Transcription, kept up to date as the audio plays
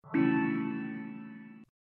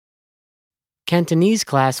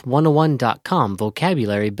CantoneseClass101.com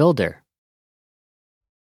Vocabulary Builder.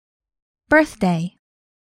 Birthday,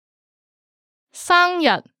 生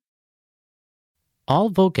日 All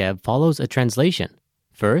vocab follows a translation.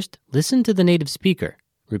 First, listen to the native speaker.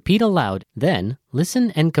 Repeat aloud, then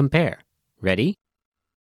listen and compare. Ready?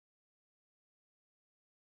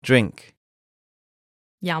 Drink,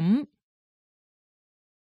 飲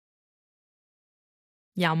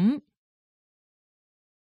飲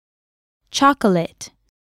chocolate,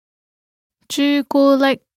 朱古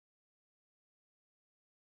力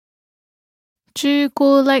朱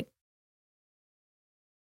古力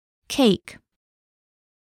cake,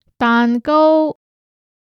 蛋糕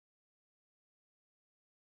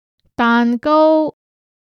蛋糕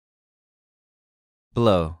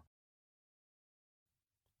blow,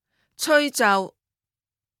 吹奏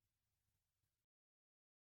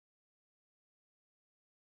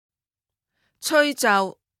吹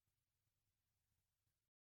奏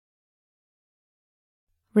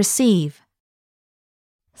receive,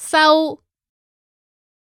 收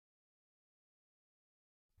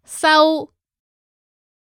收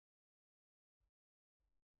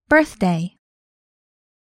birthday,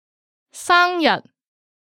 生日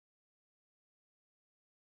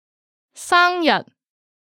生日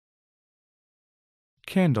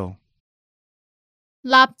candle,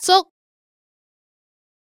 蠟燭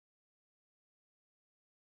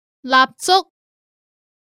蠟燭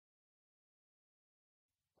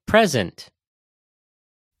Present.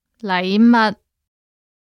 禮物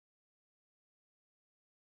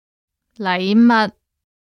禮物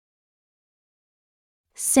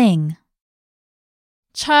sing,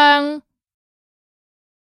 唱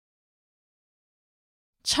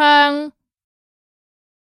唱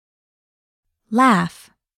laugh,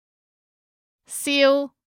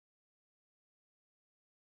 笑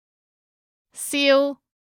笑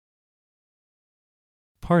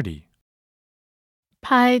party,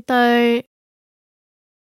 派對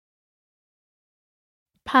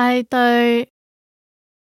派對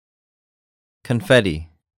confetti,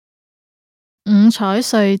 五彩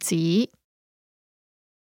碎紙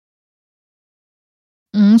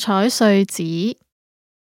五彩碎紙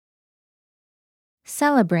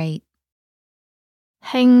celebrate,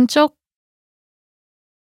 慶祝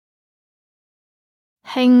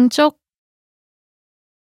慶祝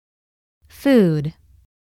food,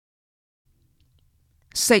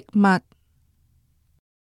 食物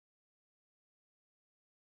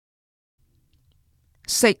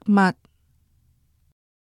食物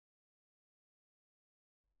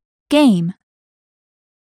game,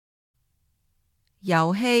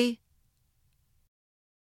 遊戲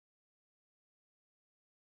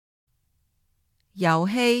遊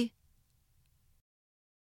戲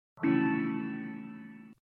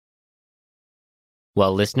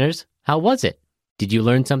Well, listeners, how was it? Did you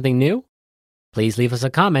learn something new? Please leave us a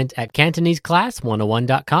comment at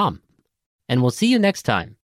CantoneseClass101.com. And we'll see you next time.